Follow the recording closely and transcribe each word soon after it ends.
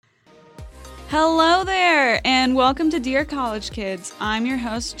Hello there, and welcome to Dear College Kids. I'm your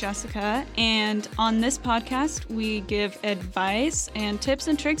host, Jessica, and on this podcast, we give advice and tips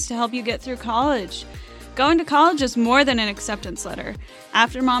and tricks to help you get through college. Going to college is more than an acceptance letter.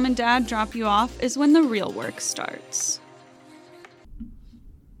 After mom and dad drop you off is when the real work starts.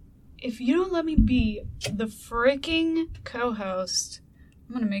 If you don't let me be the freaking co-host,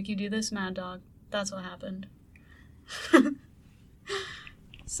 I'm gonna make you do this, Mad Dog. That's what happened.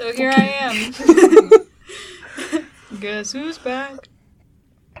 So here I am. Guess who's back?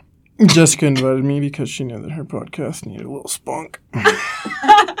 Jessica invited me because she knew that her podcast needed a little spunk.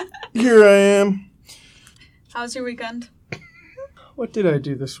 Here I am. How was your weekend? What did I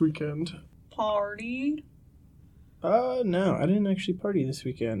do this weekend? Partied. No, I didn't actually party this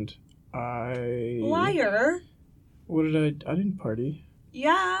weekend. Liar. What did I didn't party.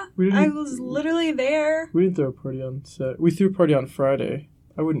 Yeah, I was literally there. We didn't throw a party on Saturday. We through a party on Friday.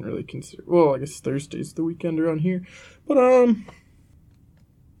 I wouldn't really consider... Well, I guess Thursday's the weekend around here. But,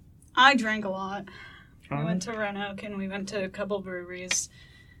 I drank a lot. We went to Roanoke and we went to a couple breweries.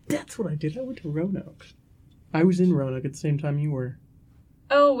 That's what I did. I went to Roanoke. I was in Roanoke at the same time you were.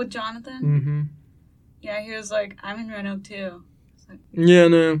 Oh, with Jonathan? Mm-hmm. Yeah, he was like, I'm in Roanoke too. Like, yeah,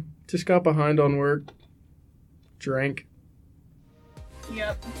 no. Just got behind on work. Drank.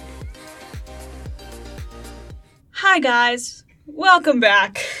 Yep. Hi, guys. Welcome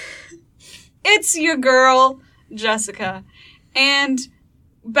back. It's your girl, Jessica. And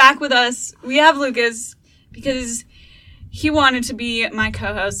back with us, we have Lucas because he wanted to be my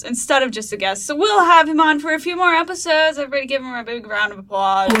co-host instead of just a guest. So we'll have him on for a few more episodes. Everybody give him a big round of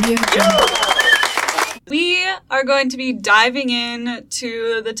applause. We are going to be diving in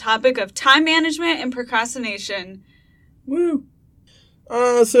to the topic of time management and procrastination. Woo.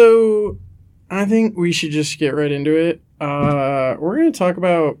 So I think we should just get right into it. We're going to talk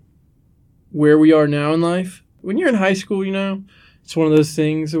about where we are now in life. When you're in high school, you know, it's one of those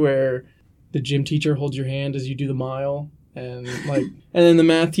things where the gym teacher holds your hand as you do the mile. And then the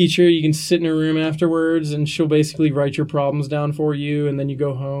math teacher, you can sit in a room afterwards and she'll basically write your problems down for you. And then you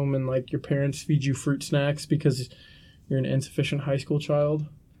go home and your parents feed you fruit snacks because you're an insufficient high school child.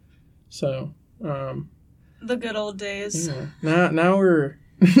 So, the good old days. Yeah. Now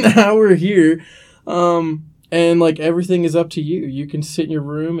we're here. And everything is up to you. You can sit in your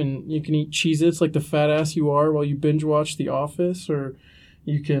room and you can eat Cheez-Its like the fat ass you are while you binge watch The Office, or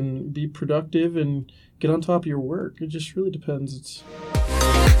you can be productive and get on top of your work. It just really depends.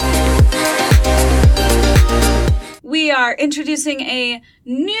 We are introducing a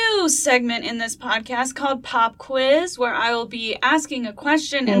new segment in this podcast called Pop Quiz, where I will be asking a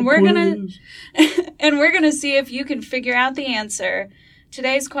question and we're gonna see if you can figure out the answer.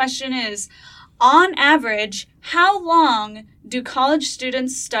 Today's question is, on average, how long do college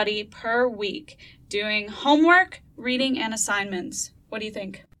students study per week, doing homework, reading, and assignments? What do you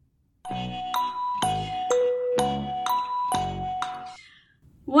think?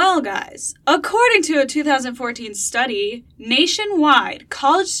 Well, guys, according to a 2014 study, nationwide,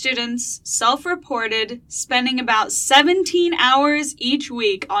 college students self-reported spending about 17 hours each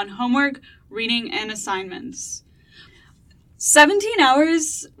week on homework, reading, and assignments. 17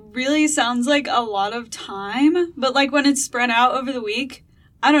 hours really sounds like a lot of time, but when it's spread out over the week,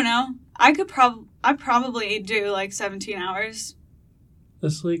 I don't know. I probably do 17 hours.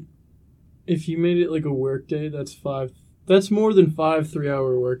 That's if you made it a work day, that's more than 5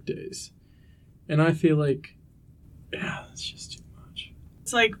 3-hour work days. And I feel that's just too much.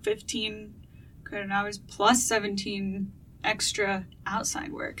 It's 15 credit hours plus 17 extra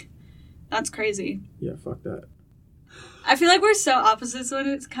outside work. That's crazy. Yeah, fuck that. I feel we're so opposites when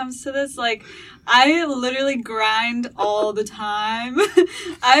it comes to this. I literally grind all the time.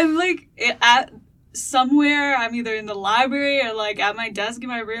 I'm at somewhere, I'm either in the library or at my desk in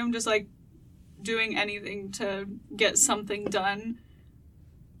my room, just doing anything to get something done.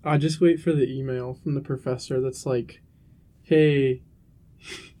 I just wait for the email from the professor that's hey,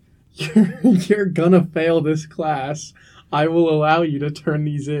 you're gonna fail this class. I will allow you to turn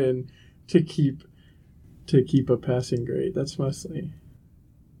these in to keep a passing grade. That's mostly.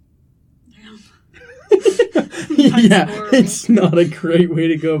 Yeah, horrible. It's not a great way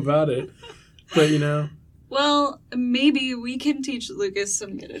to go about it. But, Well, maybe we can teach Lucas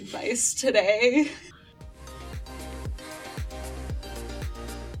some good advice today.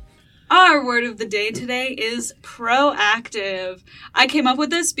 Our word of the day today is proactive. I came up with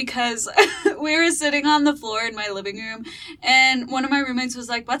this because we were sitting on the floor in my living room, and one of my roommates was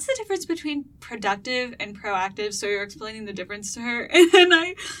like, what's the difference between productive and proactive? So you're explaining the difference to her.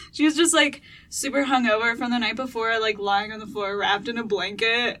 And she was just like super hungover from the night before, like lying on the floor wrapped in a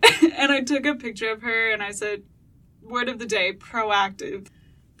blanket. And I took a picture of her and I said, word of the day, proactive.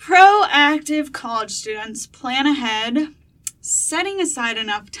 Proactive college students plan ahead, setting aside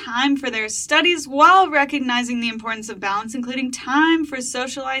enough time for their studies while recognizing the importance of balance, including time for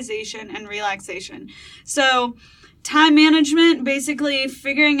socialization and relaxation. So time management, basically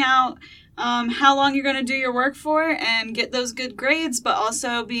figuring out how long you're going to do your work for and get those good grades, but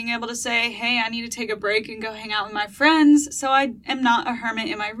also being able to say, hey, I need to take a break and go hang out with my friends so I am not a hermit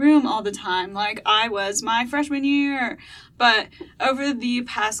in my room all the time like I was my freshman year. But over the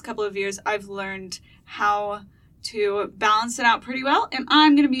past couple of years, I've learned how to balance it out pretty well, and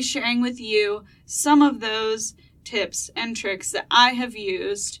I'm going to be sharing with you some of those tips and tricks that I have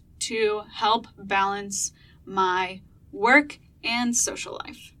used to help balance my work and social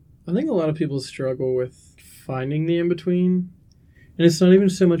life. I think a lot of people struggle with finding the in-between, and it's not even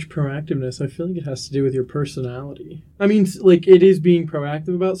so much proactiveness. I feel like it has to do with your personality. I mean, like, it is being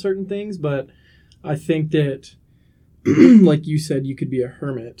proactive about certain things, but I think that, like you said, you could be a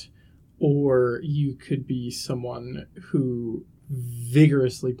hermit, or you could be someone who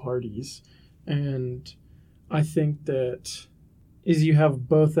vigorously parties. And I think that is you have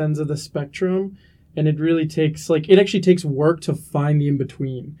both ends of the spectrum, and it really takes, it actually takes work to find the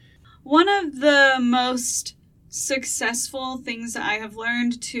in-between. One of the most successful things that I have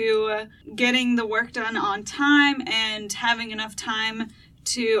learned to getting the work done on time and having enough time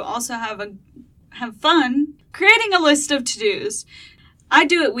to also have fun, creating a list of to-dos. I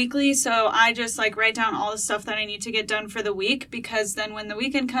do it weekly, so I just write down all the stuff that I need to get done for the week, because then when the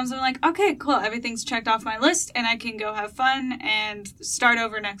weekend comes, I'm like, okay, cool, everything's checked off my list and I can go have fun and start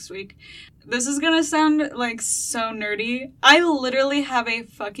over next week. This is gonna sound so nerdy. I literally have a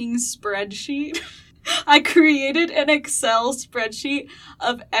fucking spreadsheet. I created an Excel spreadsheet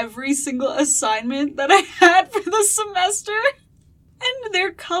of every single assignment that I had for the semester. And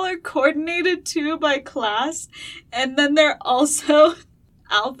they're color coordinated too by class. And then they're also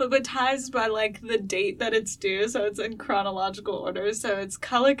alphabetized by the date that it's due, so it's in chronological order. So it's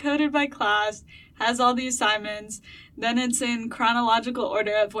color coded by class, has all the assignments, then it's in chronological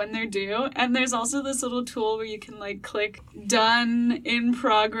order of when they're due. And there's also this little tool where you can click done, in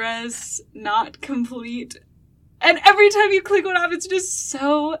progress, not complete, and every time you click one off, it's just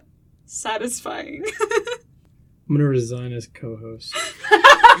so satisfying. I'm gonna resign as co-host.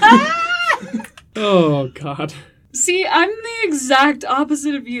 Oh god. See, I'm the exact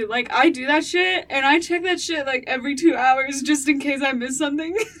opposite of you. I do that shit, and I check that shit, every 2 hours just in case I miss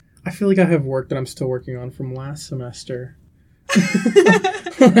something. I feel like I have work that I'm still working on from last semester.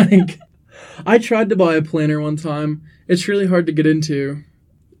 I tried to buy a planner one time. It's really hard to get into.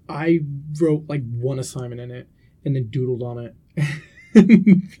 I wrote, one assignment in it, and then doodled on it,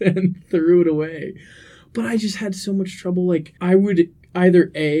 and then threw it away. But I just had so much trouble. I would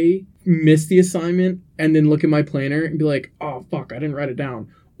either A, miss the assignment and then look at my planner and be like, oh, fuck, I didn't write it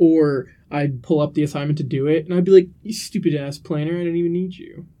down. Or I'd pull up the assignment to do it, and I'd be like, you stupid-ass planner, I didn't even need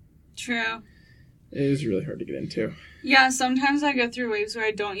you. True. It is really hard to get into. Yeah, sometimes I go through waves where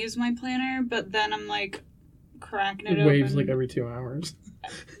I don't use my planner, but then I'm, cracking it waves, open. Every 2 hours.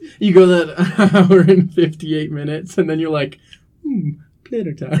 You go that hour and 58 minutes, and then you're like,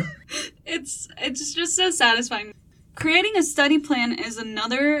 planner time. It's just so satisfying. Creating a study plan is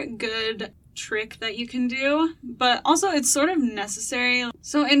another good trick that you can do, but also it's sort of necessary.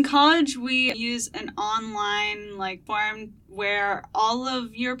 So in college, we use an online form where all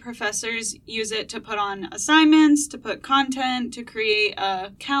of your professors use it to put on assignments, to put content, to create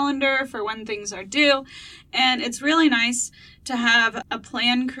a calendar for when things are due. And it's really nice to have a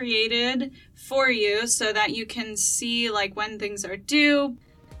plan created for you so that you can see when things are due.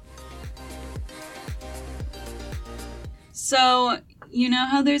 So, you know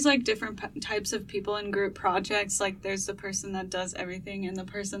how there's different types of people in group projects? There's the person that does everything and the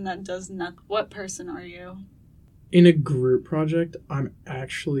person that does nothing. What person are you? In a group project, I'm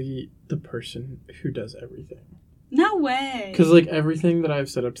actually the person who does everything. No way. Because everything that I've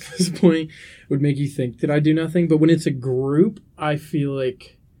set up to this point would make you think that I do nothing. But when it's a group, I feel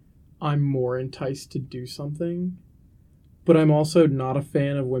like I'm more enticed to do something. But I'm also not a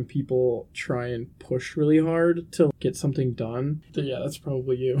fan of when people try and push really hard to get something done. So yeah, that's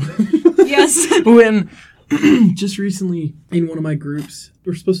probably you. Yes. When just recently in one of my groups,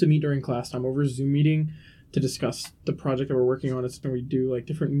 we're supposed to meet during class time over a Zoom meeting to discuss the project that we're working on. It's when we do like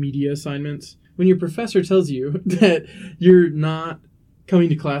different media assignments. When your professor tells you that you're not coming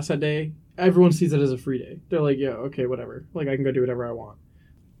to class that day, everyone sees it as a free day. They're like, yeah, okay, whatever. Like, I can go do whatever I want.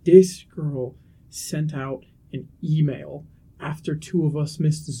 This girl sent out an email after 2 of us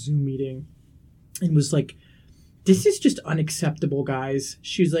missed the Zoom meeting and was like, this is just unacceptable, guys.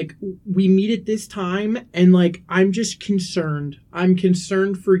 She's like, we meet at this time, and like, I'm just concerned. I'm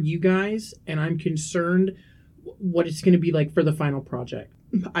concerned for you guys, and I'm concerned what it's going to be like for the final project.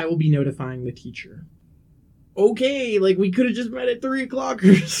 I will be notifying the teacher. Okay, like, we could have just met at 3 o'clock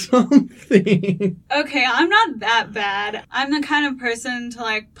or something. Okay, I'm not that bad. I'm the kind of person to,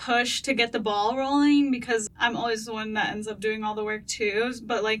 like, push to get the ball rolling because I'm always the one that ends up doing all the work, too.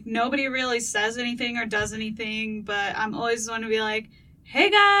 But, like, nobody really says anything or does anything, but I'm always the one to be like, hey,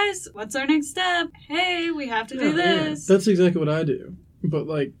 guys, what's our next step? Hey, we have to do this. Yeah. That's exactly what I do. But,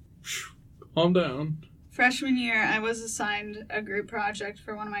 like, calm down. Freshman year, I was assigned a group project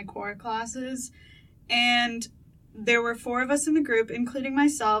for one of my core classes, and there were 4 of us in the group, including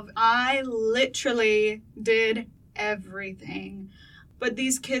myself. I literally did everything. But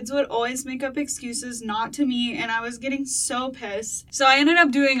these kids would always make up excuses not to me, and I was getting so pissed. So I ended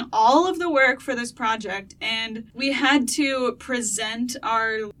up doing all of the work for this project, and we had to present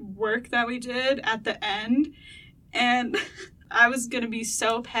our work that we did at the end, and I was going to be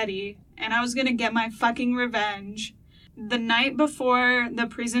so petty, and I was going to get my fucking revenge. The night before the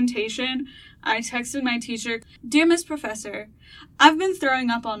presentation, I texted my teacher, "Dear Miss Professor, I've been throwing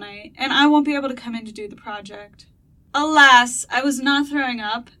up all night, and I won't be able to come in to do the project." Alas, I was not throwing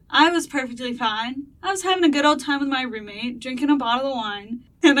up. I was perfectly fine. I was having a good old time with my roommate, drinking a bottle of wine,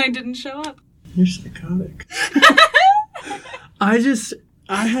 and I didn't show up. You're psychotic.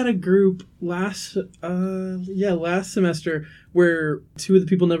 I had a group last semester where 2 of the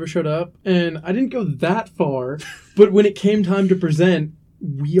people never showed up, and I didn't go that far, but when it came time to present,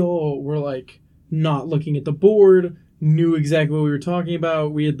 we all were like not looking at the board, knew exactly what we were talking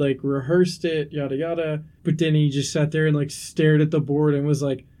about. We had like rehearsed it, yada yada, but then he just sat there and like stared at the board and was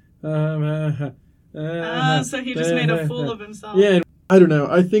like, so he just made a fool of himself. Yeah, and I don't know.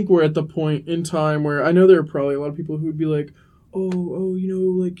 I think we're at the point in time where I know there are probably a lot of people who would be like, oh, you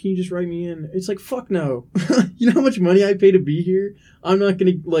know, like, can you just write me in? It's like, fuck no. You know how much money I pay to be here? I'm not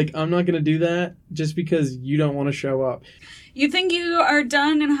gonna do that just because you don't want to show up. You think you are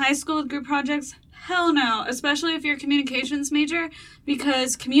done in high school with group projects? Hell no, especially if you're a communications major,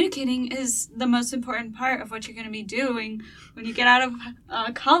 because communicating is the most important part of what you're going to be doing when you get out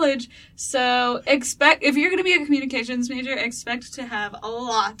of college. So if you're going to be a communications major, expect to have a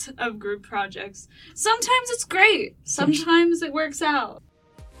lot of group projects. Sometimes it's great. Sometimes it works out.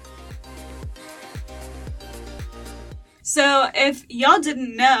 So if y'all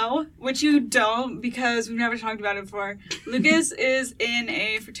didn't know, which you don't because we've never talked about it before, Lucas is in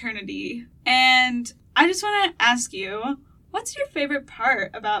a fraternity. And I just want to ask you, what's your favorite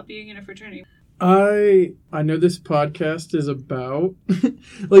part about being in a fraternity? I know this podcast is about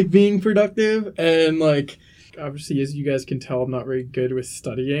like being productive, and like obviously as you guys can tell, I'm not very good with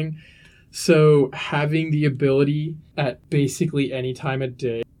studying. So having the ability at basically any time of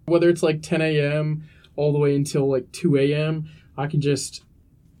day, whether it's like 10 a.m. all the way until like 2 a.m., I can just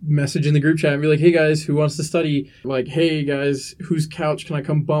message in the group chat and be like, hey guys, who wants to study? Like, hey guys, whose couch can I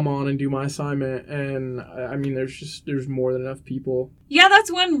come bum on and do my assignment? And I mean, there's more than enough people. Yeah,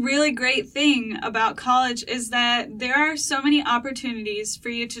 that's one really great thing about college is that there are so many opportunities for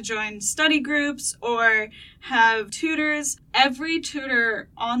you to join study groups or have tutors. Every tutor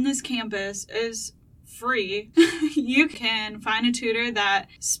on this campus is free. You can find a tutor that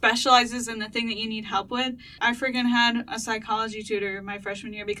specializes in the thing that you need help with. I freaking had a psychology tutor my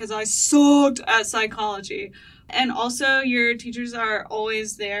freshman year because I sucked at psychology. And also, your teachers are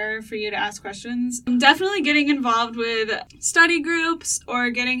always there for you to ask questions. Definitely getting involved with study groups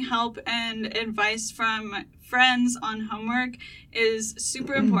or getting help and advice from friends on homework is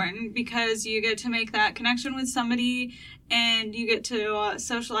super important because you get to make that connection with somebody and you get to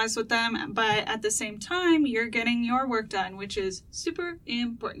socialize with them, but at the same time, you're getting your work done, which is super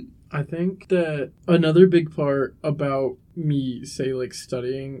important. I think that another big part about me, say, like,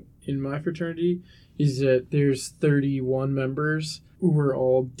 studying in my fraternity is that there's 31 members who are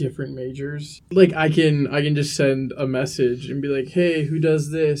all different majors. Like, I can just send a message and be like, hey, who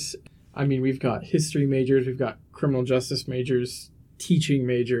does this? I mean, we've got history majors, we've got criminal justice majors, teaching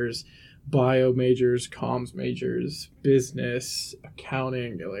majors, bio majors, comms majors, business,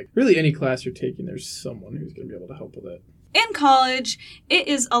 accounting, like really any class you're taking, there's someone who's going to be able to help with it. In college, it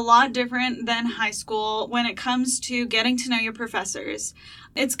is a lot different than high school when it comes to getting to know your professors.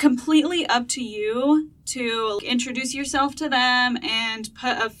 It's completely up to you to introduce yourself to them and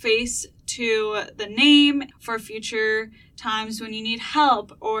put a face to the name for future times when you need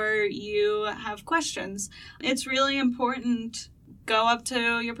help or you have questions. It's really important. Go up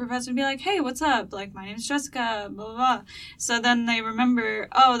to your professor and be like, hey, what's up? Like, my name is Jessica, blah, blah, blah. So then they remember,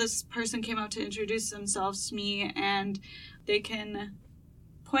 oh, this person came up to introduce themselves to me, and they can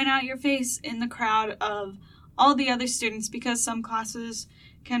point out your face in the crowd of all the other students because some classes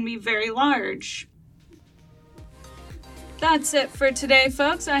can be very large. That's it for today,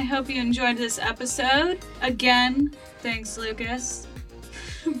 folks. I hope you enjoyed this episode. Again, thanks, Lucas,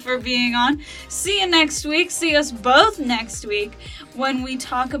 for being on. See you next week. See us both next week when we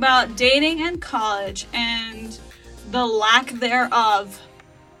talk about dating and college and the lack thereof.